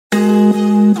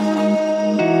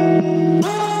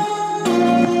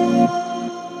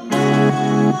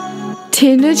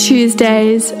Tinder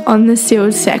Tuesdays on the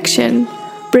Sealed section,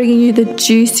 bringing you the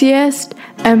juiciest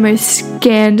and most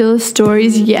scandalous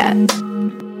stories yet.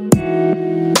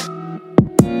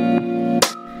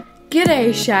 G'day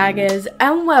shaggers,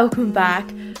 and welcome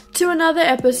back to another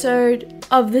episode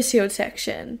of the Sealed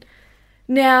section.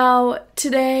 Now,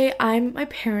 today I'm at my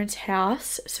parents'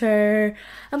 house, so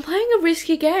I'm playing a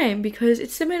risky game because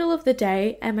it's the middle of the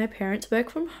day and my parents work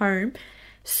from home.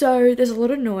 So there's a lot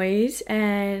of noise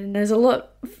and there's a lot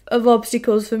of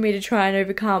obstacles for me to try and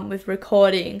overcome with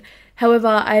recording. However,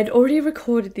 I had already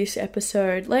recorded this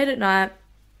episode late at night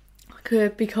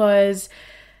because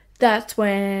that's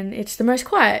when it's the most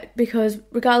quiet, because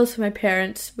regardless of my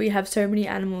parents, we have so many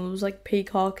animals like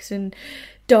peacocks and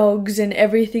dogs and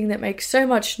everything that makes so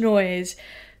much noise.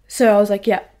 So I was like,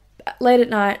 yeah, late at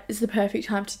night is the perfect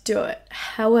time to do it.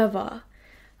 However,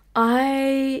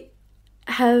 I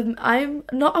wouldn't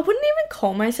even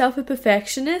call myself a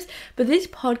perfectionist, but this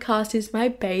podcast is my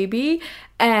baby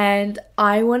and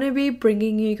I want to be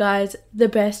bringing you guys the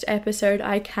best episode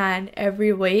I can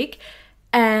every week.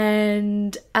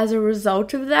 And as a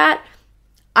result of that,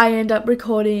 I end up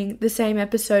recording the same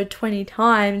episode 20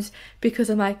 times because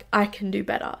I'm like, I can do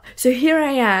better. So here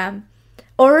I am,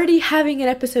 already having an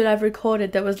episode I've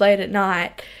recorded that was late at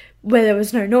night where there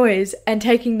was no noise and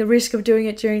taking the risk of doing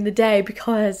it during the day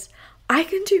because I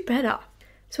can do better.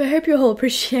 So I hope you all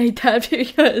appreciate that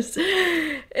because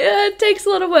it takes a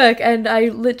lot of work, and I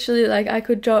literally, I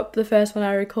could drop the first one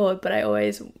I record, but I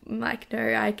always no,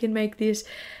 I can make this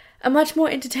a much more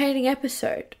entertaining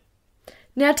episode.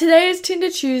 Now, today's Tinder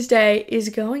Tuesday is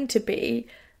going to be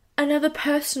another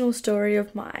personal story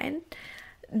of mine.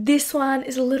 This one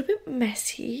is a little bit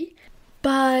messy,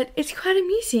 but it's quite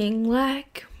amusing,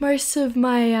 like most of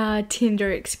my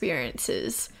Tinder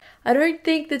experiences. I don't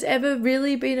think there's ever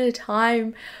really been a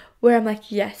time where I'm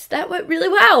like, yes, that went really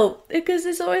well, because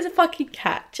there's always a fucking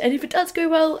catch. And if it does go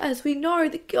well, as we know,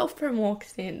 the girlfriend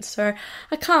walks in, so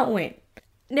I can't win.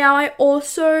 Now, I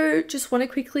also just want to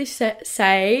quickly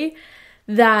say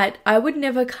that I would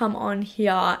never come on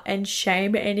here and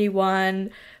shame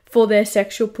anyone for their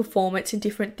sexual performance and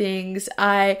different things.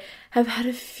 I have had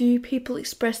a few people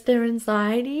express their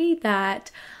anxiety that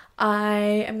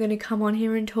I am going to come on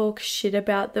here and talk shit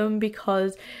about them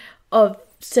because of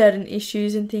certain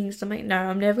issues and things. I'm like, no,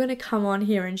 I'm never going to come on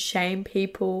here and shame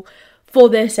people for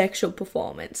their sexual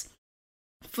performance.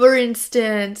 For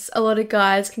instance, a lot of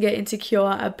guys can get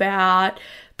insecure about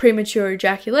premature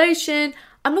ejaculation.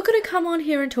 I'm not going to come on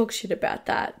here and talk shit about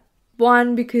that.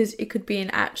 One, because it could be an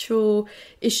actual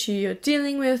issue you're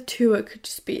dealing with. Two, it could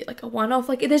just be like a one-off.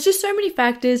 Like, there's just so many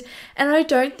factors, and I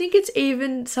don't think it's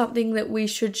even something that we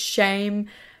should shame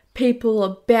people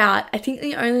about. I think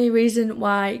the only reason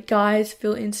why guys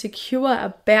feel insecure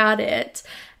about it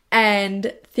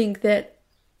and think that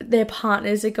their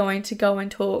partners are going to go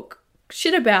and talk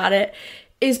shit about it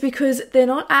is because they're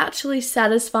not actually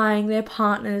satisfying their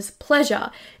partner's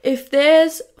pleasure. If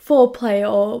there's foreplay,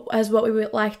 or as what we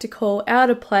would like to call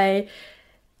outer play,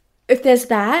 if there's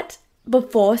that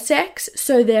before sex,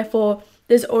 so therefore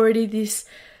there's already this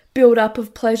build up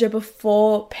of pleasure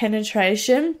before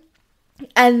penetration,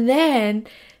 and then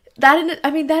that in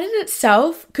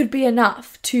itself could be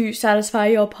enough to satisfy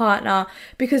your partner,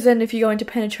 because then if you go into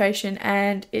penetration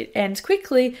and it ends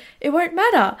quickly, it won't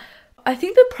matter. I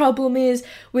think the problem is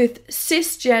with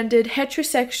cisgendered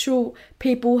heterosexual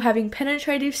people having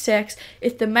penetrative sex.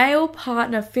 If the male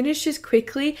partner finishes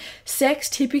quickly, sex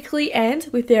typically ends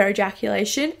with their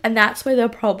ejaculation, and that's where the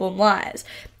problem lies.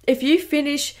 If you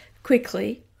finish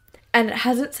quickly and it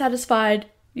hasn't satisfied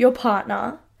your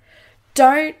partner,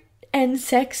 don't end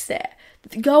sex there.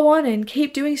 Go on and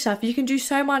keep doing stuff. You can do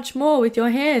so much more with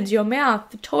your hands, your mouth,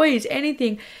 the toys,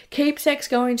 anything. Keep sex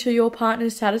going till your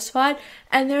partner's satisfied,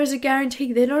 and there is a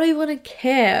guarantee they're not even going to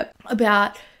care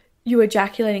about you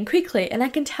ejaculating quickly. And I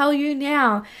can tell you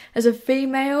now, as a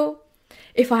female,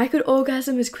 if I could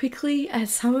orgasm as quickly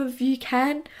as some of you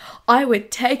can, I would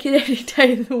take it any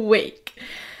day of the week.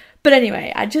 But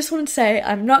anyway, I just want to say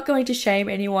I'm not going to shame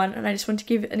anyone, and I just want to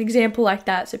give an example like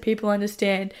that so people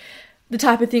understand the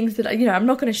type of things that, I'm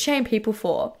not going to shame people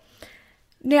for.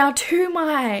 Now, to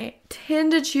my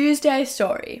Tinder Tuesday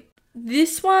story.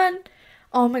 This one,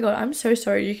 oh my god, I'm so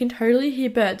sorry. You can totally hear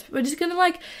birds. We're just going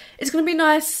to it's going to be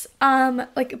nice,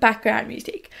 background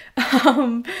music.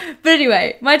 But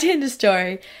anyway, my Tinder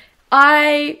story.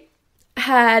 I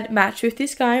had matched with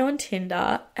this guy on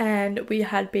Tinder, and we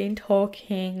had been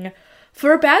talking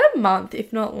for about a month,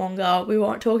 if not longer. We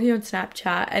weren't talking on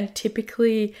Snapchat, and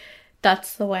typically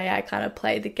that's the way I kind of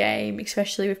play the game,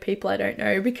 especially with people I don't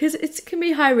know, because it can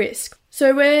be high risk.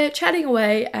 So we're chatting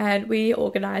away and we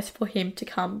organised for him to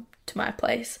come to my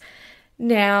place.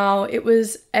 Now, it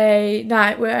was a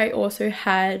night where I also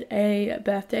had a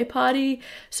birthday party.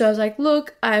 So I was like,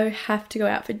 look, I have to go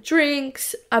out for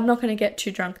drinks. I'm not going to get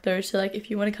too drunk though. So like, if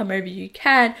you want to come over, you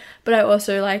can. But I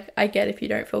also I get if you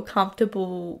don't feel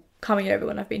comfortable coming over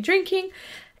when I've been drinking.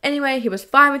 Anyway, he was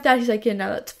fine with that. He's like, yeah, no,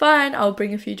 that's fine. I'll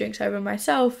bring a few drinks over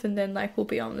myself. And then we'll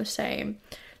be on the same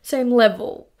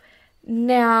level.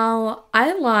 Now,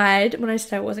 I lied when I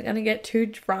said I wasn't going to get too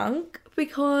drunk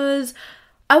because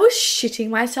I was shitting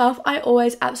myself. I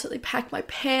always absolutely pack my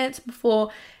pants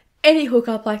before any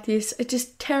hookup like this. It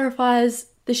just terrifies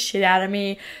the shit out of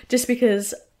me just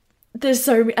because as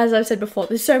I've said before,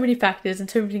 there's so many factors and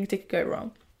so many things that could go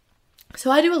wrong. So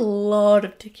I do a lot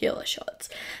of tequila shots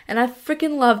and I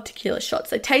freaking love tequila shots.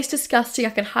 They taste disgusting. I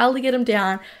can hardly get them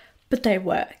down, but they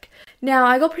work. Now,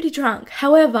 I got pretty drunk.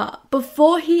 However,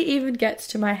 before he even gets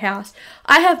to my house,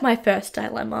 I have my first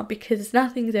dilemma because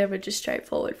nothing's ever just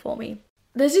straightforward for me.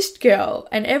 There's this girl,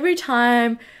 and every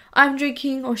time I'm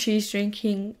drinking or she's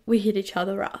drinking, we hit each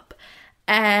other up.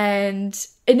 And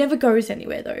it never goes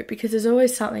anywhere though, because there's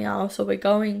always something else, or we're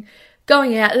going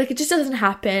out. It just doesn't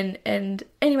happen. And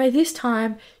anyway, this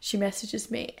time she messages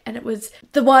me, and it was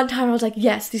the one time I was like,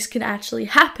 yes, this can actually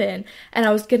happen. And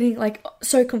I was getting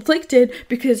so conflicted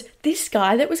because this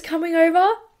guy that was coming over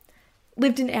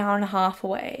lived an hour and a half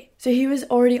away. So he was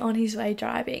already on his way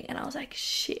driving, and I was like,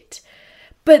 shit.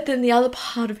 But then the other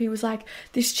part of me was like,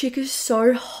 this chick is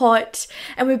so hot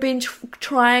and we've been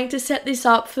trying to set this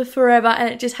up for forever and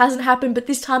it just hasn't happened, but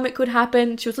this time it could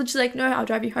happen. She was literally like, no, I'll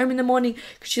drive you home in the morning,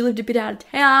 because she lived a bit out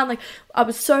of town. I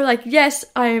was so yes,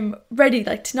 I'm ready.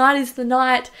 Tonight is the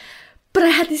night. But I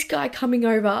had this guy coming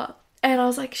over and I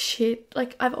was like, shit,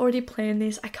 I've already planned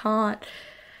this. I can't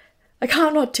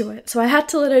not do it. So I had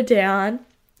to let her down.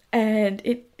 And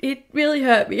it really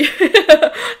hurt me.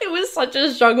 It was such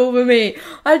a struggle for me.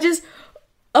 I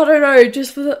don't know,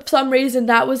 just for some reason,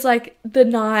 that was the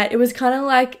night. It was kind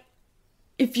of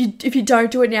if you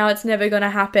don't do it now, it's never going to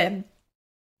happen.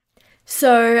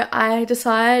 So I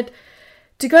decide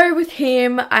to go with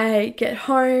him. I get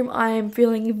home. I'm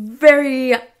feeling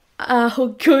very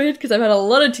good because I've had a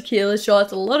lot of tequila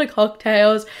shots, a lot of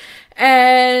cocktails,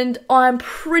 and I'm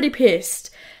pretty pissed.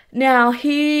 Now,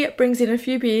 he brings in a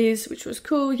few beers, which was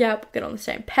cool. Yeah, we'll get on the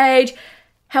same page.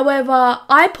 However,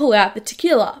 I pull out the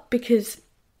tequila because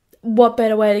what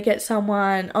better way to get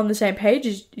someone on the same page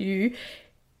as you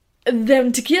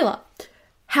than tequila?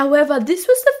 However, this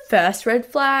was the first red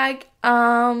flag. He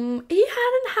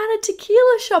hadn't had a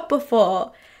tequila shot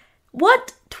before.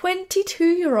 What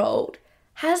 22-year-old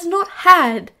has not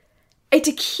had a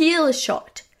tequila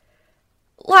shot?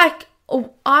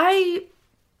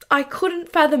 I couldn't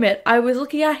fathom it. I was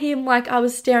looking at him like I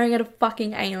was staring at a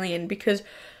fucking alien, because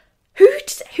who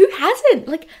hasn't?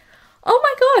 Oh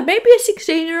my god, maybe a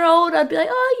 16-year-old, I'd be like,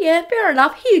 oh yeah, fair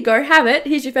enough, here you go, have it,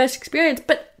 here's your first experience.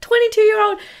 But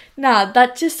 22-year-old, nah,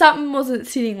 that just something wasn't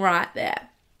sitting right there.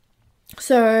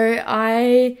 So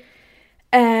I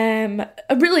am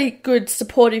a really good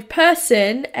supportive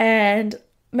person and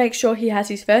make sure he has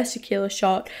his first tequila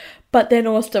shot, but then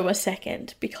also a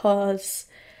second, because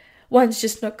one's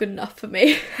just not good enough for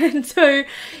me. And so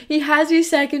he has his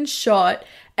second shot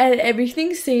and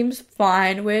everything seems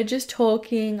fine. We're just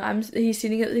talking. He's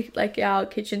sitting at our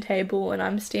kitchen table and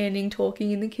I'm standing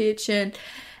talking in the kitchen.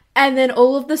 And then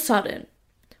all of a sudden,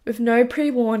 with no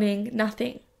pre-warning,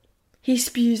 nothing, he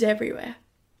spews everywhere.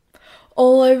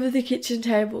 All over the kitchen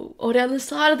table, all down the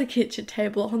side of the kitchen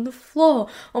table, on the floor,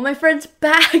 on my friend's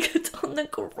bag, it's on the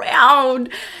ground.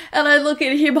 And I look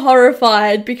at him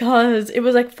horrified because it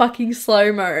was fucking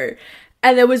slow-mo.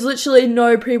 And there was literally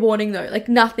no pre-warning though,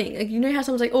 nothing. You know how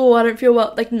someone's like, oh, I don't feel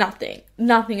well,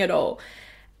 nothing at all.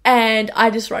 And I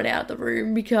just run out of the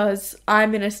room because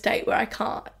I'm in a state where I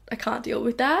can't deal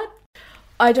with that.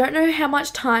 I don't know how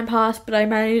much time passed, but I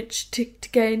managed to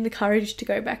gain the courage to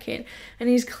go back in. And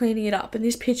he's cleaning it up. And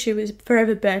this picture was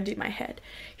forever burned in my head.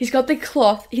 He's got the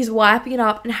cloth. He's wiping it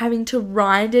up and having to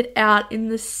rind it out in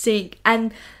the sink.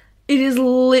 And it is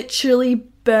literally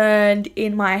burned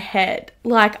in my head.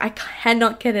 I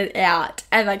cannot get it out.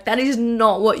 And that is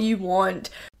not what you want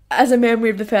as a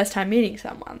memory of the first time meeting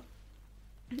someone.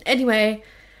 Anyway,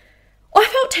 I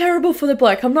felt terrible for the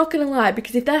bloke. I'm not going to lie.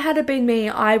 Because if that had been me,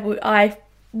 I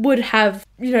would have,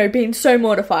 been so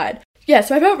mortified. Yeah,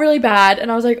 so I felt really bad and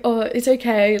I was like, oh, it's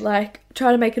okay,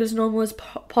 try to make it as normal as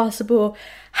possible.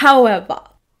 However,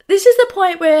 this is the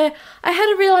point where I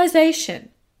had a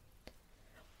realization.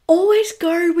 Always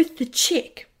go with the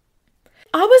chick.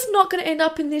 I was not going to end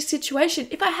up in this situation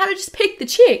if I had to just pick the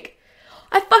chick.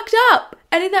 I fucked up.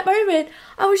 And in that moment,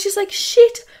 I was just like,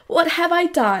 shit, what have I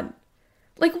done?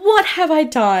 Like, what have I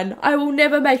done? I will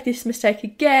never make this mistake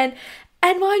again.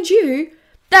 And mind you,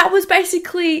 that was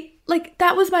basically, like,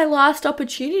 that was my last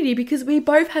opportunity because we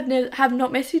both have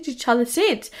not messaged each other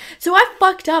since. So I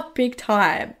fucked up big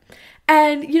time.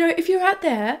 And, you know, if you're out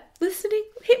there listening,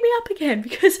 hit me up again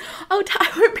because I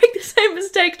won't make the same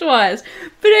mistake twice.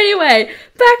 But anyway,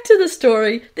 back to the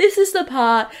story. This is the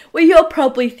part where you're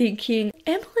probably thinking,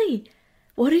 Emily,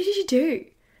 what did you do?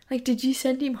 Like, did you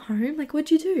send him home? Like,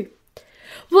 what'd you do?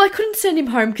 Well, I couldn't send him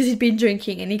home because he'd been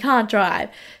drinking and he can't drive.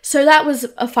 So that was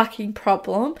a fucking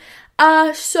problem.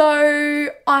 So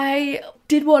I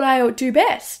did what I do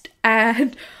best.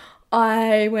 And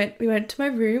we went to my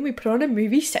room, we put on a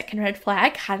movie, Second Red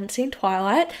Flag, hadn't seen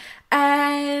Twilight,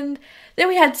 and then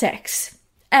we had sex.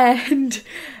 And,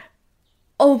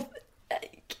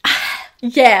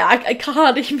 yeah, I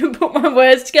can't even put my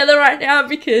words together right now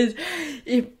because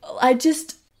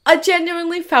I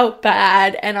genuinely felt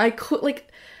bad and I could, like,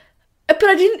 but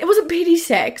it wasn't pity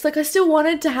sex. Like, I still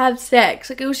wanted to have sex.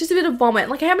 Like, it was just a bit of vomit.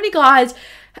 Like, how many guys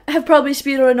have probably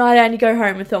spewed on a night out and you go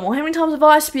home with them? Or how many times have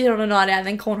I spewed on a night out and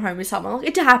then gone home with someone? Like,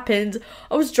 it happened.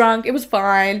 I was drunk. It was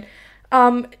fine.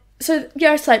 So,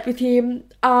 yeah, I slept with him.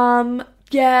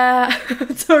 Yeah.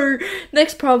 So,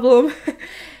 next problem.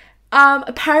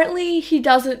 Apparently he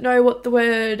doesn't know what the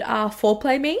word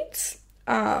foreplay means.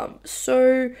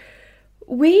 So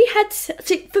we had,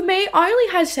 for me, I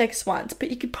only had sex once,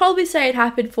 but you could probably say it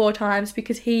happened 4 times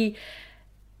because he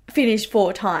finished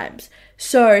 4 times.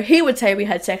 So he would say we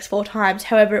had sex 4 times.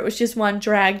 However, it was just one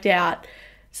dragged out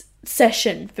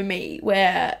session for me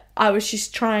where I was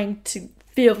just trying to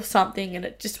feel something and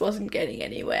it just wasn't getting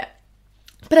anywhere.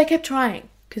 But I kept trying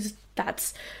because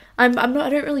I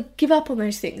don't really give up on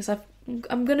those things.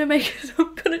 I'm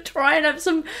gonna try and have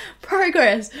some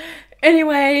progress.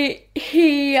 Anyway,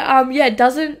 he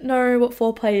doesn't know what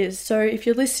foreplay is. So if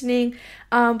you're listening,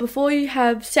 before you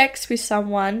have sex with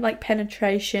someone, like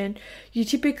penetration, you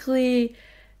typically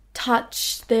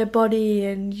touch their body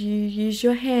and you use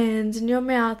your hands and your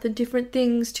mouth and different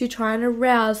things to try and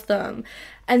arouse them,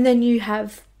 and then you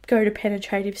go to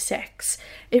penetrative sex.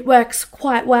 It works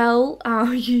quite well.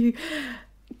 You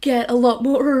get a lot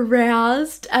more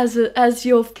aroused as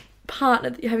your partner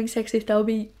that you're having sex with. They'll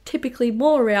be typically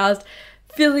more aroused,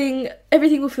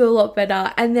 everything will feel a lot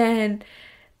better. And then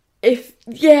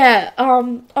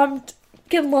I'm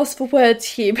getting lost for words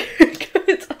here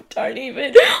because I don't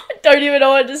even know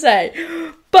what to say.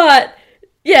 But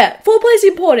yeah, foreplay is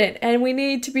important and we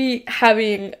need to be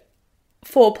having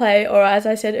foreplay, or as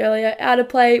I said earlier, outer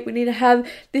play. We need to have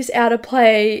this outer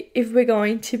play if we're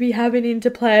going to be having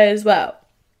interplay as well.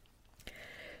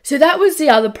 So that was the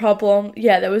other problem.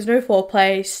 Yeah, there was no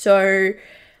foreplay. So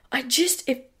I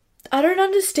don't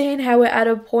understand how we're at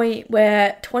a point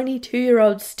where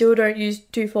 22-year-olds still don't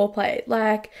do foreplay.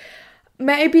 Like,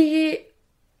 maybe,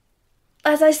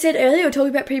 as I said earlier, we're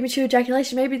talking about premature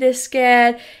ejaculation. Maybe they're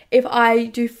scared if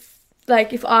I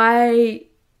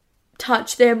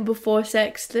touch them before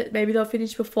sex that maybe they'll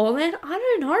finish before then. I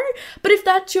don't know. But if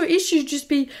that's your issue, just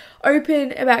be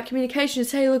open about communication and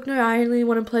say, look, no, I only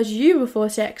want to pleasure you before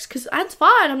sex, because that's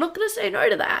fine. I'm not going to say no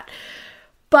to that.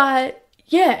 But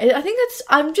yeah, I think that's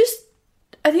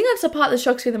the part that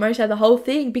shocks me the most out of the whole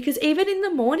thing, because even in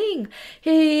the morning,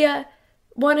 he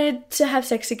wanted to have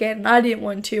sex again and I didn't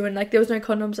want to, and like there was no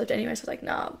condoms left anyway, so I was like,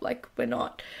 nah, like we're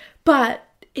not. But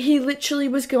he literally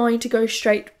was going to go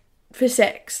straight for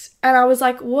sex. And I was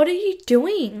like, what are you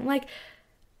doing? Like,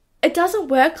 it doesn't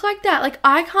work like that. Like,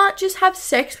 I can't just have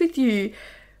sex with you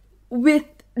with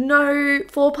no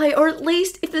foreplay, or at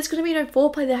least if there's going to be no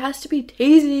foreplay, there has to be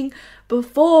teasing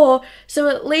before, so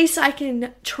at least I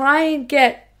can try and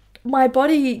get my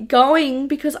body going,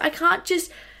 because I can't just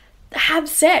have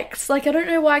sex. Like, I don't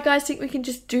know why guys think we can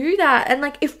just do that. And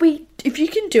like, if you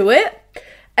can do it,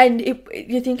 and if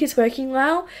you think it's working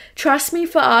well, trust me,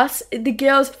 for us, the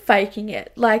girls faking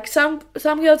it. Like, some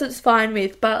girls it's fine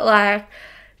with, but like,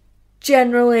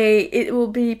 generally it will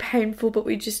be painful, but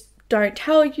we just don't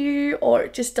tell you, or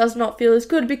it just does not feel as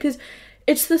good, because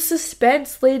it's the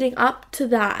suspense leading up to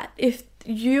that. If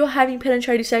you're having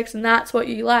penetrative sex and that's what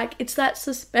you like, it's that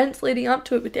suspense leading up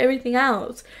to it with everything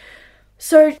else.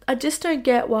 So I just don't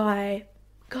get why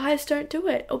guys don't do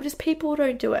it, or just people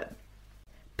don't do it.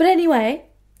 But anyway,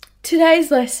 today's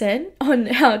lesson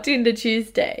on our Tinder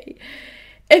Tuesday: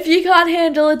 if you can't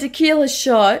handle a tequila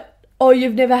shot, or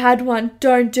you've never had one,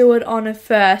 don't do it on a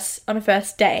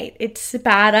first date. It's a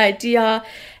bad idea.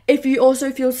 if you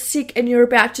also feel sick and you're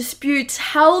about to spew,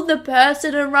 tell the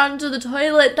person and run to the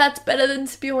toilet. That's better than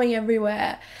spewing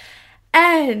everywhere.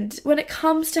 And when it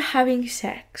comes to having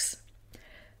sex,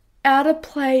 out of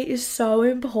play is so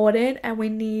important and we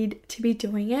need to be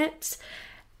doing it.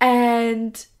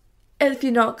 And if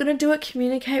you're not going to do it,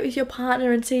 communicate with your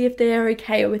partner and see if they're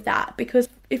okay with that. Because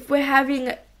if we're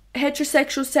having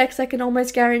heterosexual sex, I can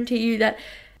almost guarantee you that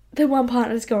the one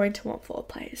partner is going to want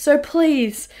foreplay. So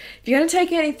please, if you're going to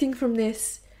take anything from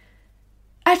this,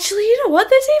 actually, you know what?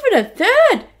 There's even a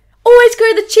third. Always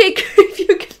go the chick. If you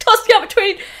can toss me up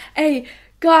between a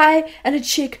guy and a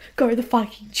chick, go the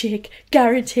fucking chick.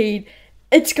 Guaranteed.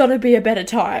 It's going to be a better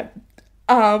time.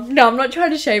 No, I'm not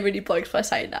trying to shame any blokes by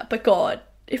saying that, but God,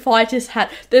 if I just had,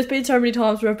 there's been so many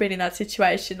times where I've been in that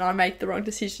situation, I make the wrong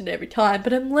decision every time,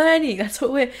 but I'm learning. That's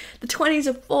what the 20s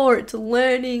are for. It's a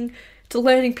learning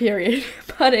period.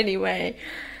 But anyway,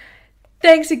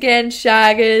 thanks again,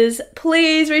 shaggers.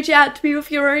 Please reach out to me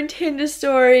with your own Tinder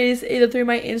stories, either through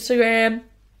my Instagram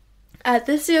at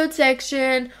The Sealed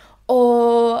Section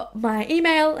or my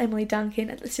email,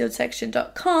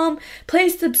 emilyduncan@thesealedsection.com.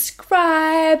 Please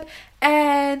subscribe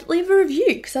and leave a review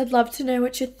because I'd love to know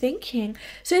what you're thinking.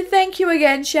 So thank you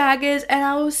again, shaggers, and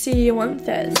I will see you on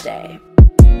Thursday.